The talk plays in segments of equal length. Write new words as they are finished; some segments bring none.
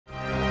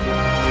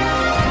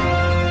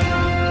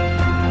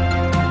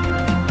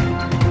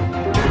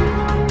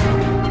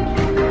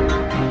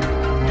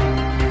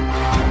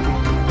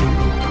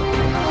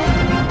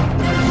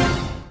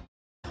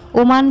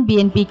Oman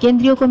BNP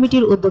কেন্দ্রীয়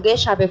কমিটির উদ্যোগে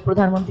সাবেক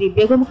প্রধানমন্ত্রী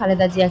বেগম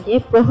খালেদা জিয়াকে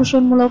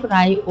প্রহসনমূলক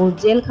রায় ও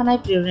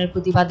জেলখানায় প্রেরণের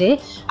প্রতিবাদে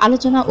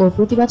আলোচনা ও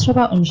প্রতিবাদ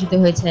সভা অনুষ্ঠিত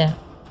হয়েছে।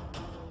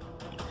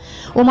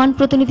 ওমান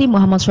প্রতিনিধি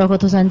মোহাম্মদ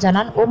শওকত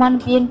জানান, ওমান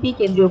বিএনপি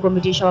কেন্দ্রীয়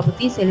কমিটির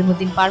সভাপতি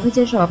সেলিমউদ্দিন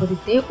পারভেজের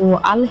সভাপতিত্বে ও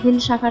আল হিল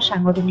শাখার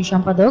সাংগঠনিক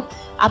সম্পাদক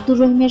আব্দুর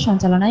রহিমের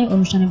সঞ্চালনায়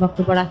অনুষ্ঠানে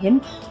বক্তব্য রাখেন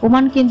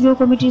ওমান কেন্দ্রীয়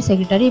কমিটির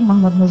সেক্রেটারি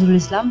মোহাম্মদ নজরুল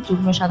ইসলাম,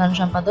 যুগ্ম সাধারণ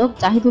সম্পাদক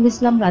জাহিদুল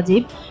ইসলাম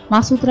রাজীব,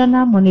 মাসুদ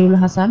রানা, মনিরুল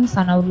হাসান,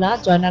 সানাউল্লাহ,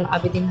 জয়নাল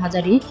আবেদিন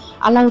হাজারি,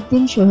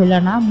 আলাউদ্দিন, সোহেল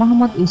রানা,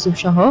 মোহাম্মদ ইউসুফ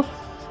সহ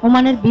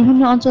ওমানের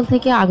বিভিন্ন অঞ্চল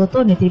থেকে আগত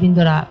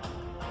নেতৃবৃন্দরা।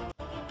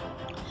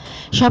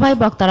 সভায়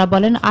বক্তারা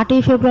বলেন,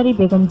 8ই ফেব্রুয়ারি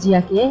বেগম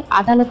জিয়াকে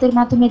আদালতের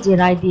মাধ্যমে যে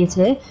রায়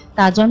দিয়েছে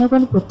তা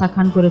জনগণ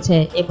প্রত্যাখ্যান করেছে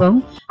এবং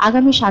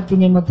আগামী 7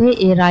 দিনের মধ্যে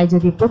এ রায়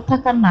যদি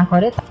প্রত্যাখ্যান না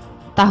করে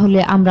তাহলে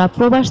আমরা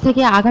প্রবাস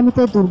থেকে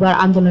আগামীতে দুর্বার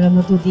আন্দোলনের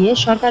মধ্য দিয়ে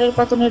সরকারের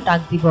পতনের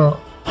ডাক দিব।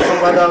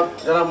 সম্পাদক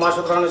জনাব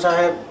মাসুদ রানা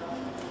সাহেব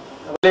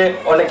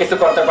অনেক কিছু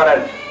করতে পারেন,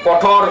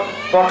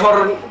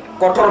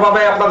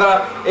 কঠোরভাবে আপনারা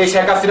এই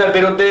শেখ হাসিনার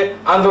বিরুদ্ধে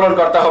আন্দোলন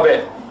করতে হবে।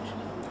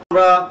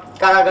 আমরা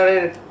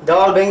কারাগারের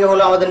দেওয়াল ভেঙে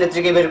হলে আমাদের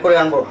নেত্রীকে বের করে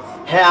আনবো।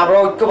 হ্যাঁ, আমরা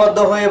ঐক্যবদ্ধ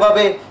হয়ে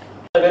এভাবে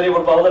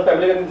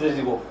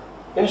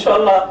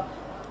ইনশাআল্লাহ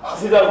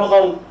হাসিনার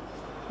পতন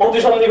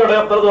প্রতিশোধ নিকটে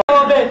আপনারা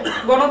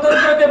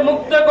গণতন্ত্রকে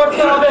মুক্ত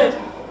করতে হবে।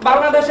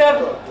 বাংলাদেশের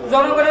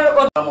জনগণের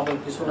মতন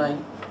কিছু নাই,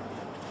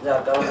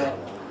 যার কারণে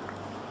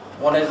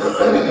মনের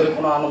ভিতরে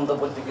কোনো আনন্দ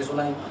বলতে কিছু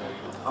নাই।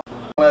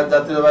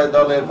 জাতীয়তাবাদী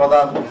দলের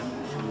প্রধান,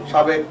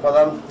 সাবেক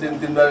প্রধান,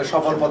 তিনবারের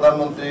সফল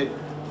প্রধানমন্ত্রী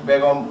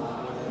বেগম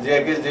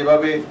জিয়াকে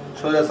যেভাবে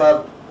স্বৈরাচার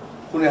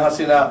খুনি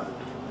হাসিনা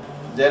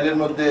জেলের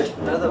মধ্যে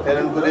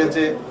প্রেরণ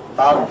করেছে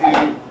তার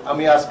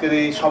আমি আজকের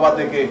এই সভা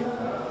থেকে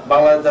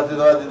বাংলাদেশ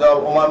জাতীয়তাবাদী দল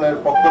ওমানের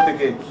পক্ষ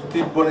থেকে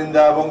তীব্র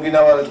নিন্দা এবং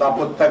ঘৃণাভাবে তা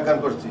প্রত্যাখ্যান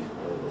করছি।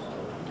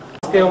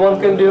 আজকে ওমান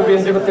কেন্দ্রীয়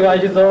বিএনপি কর্তৃক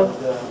আয়োজিত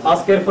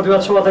আজকের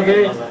প্রতিবাদ সভা থেকে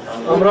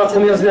আমরা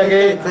খুনি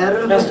হাসিনাকে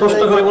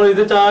স্পষ্ট করে বলে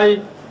দিতে চাই,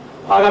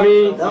 আগামী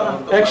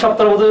 1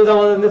 সপ্তাহের মধ্যে যদি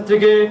আমাদের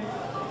নেত্রীকে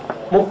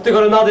মুক্তি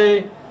করে না দেয়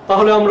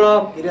তাহলে আমরা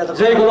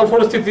যে কোনো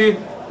পরিস্থিতির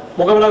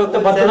মোকাবেলা করতে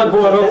বাধ্য থাকবো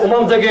এবং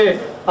ওমান থেকে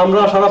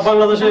আমরা সারা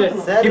বাংলাদেশে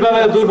কিভাবে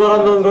দুর্বার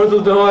আন্দোলন গড়ে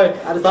তুলতে হয়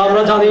তা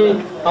আমরা জানি।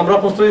 আমরা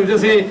প্রস্তুতি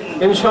নিতেছি,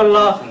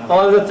 ইনশাআল্লাহ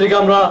আমাদের নেত্রীকে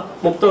আমরা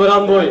মুক্ত করে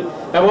আনবই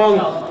এবং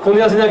খুনি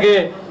হাসিনাকে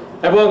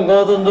এবং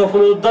গণতন্ত্র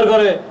পুনরুদ্ধার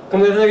করে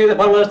খুনি হাসিনাকে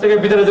বাংলাদেশ থেকে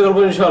বিতাড়িত করবো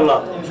ইনশাআল্লাহ।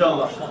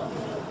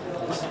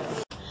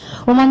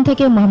 ওমান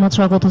থেকে মোহাম্মদ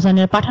শওকত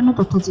পাঠানো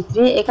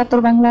তথ্যচিত্রে 71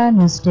 বাংলা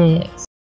নিউজ ডেস্ক।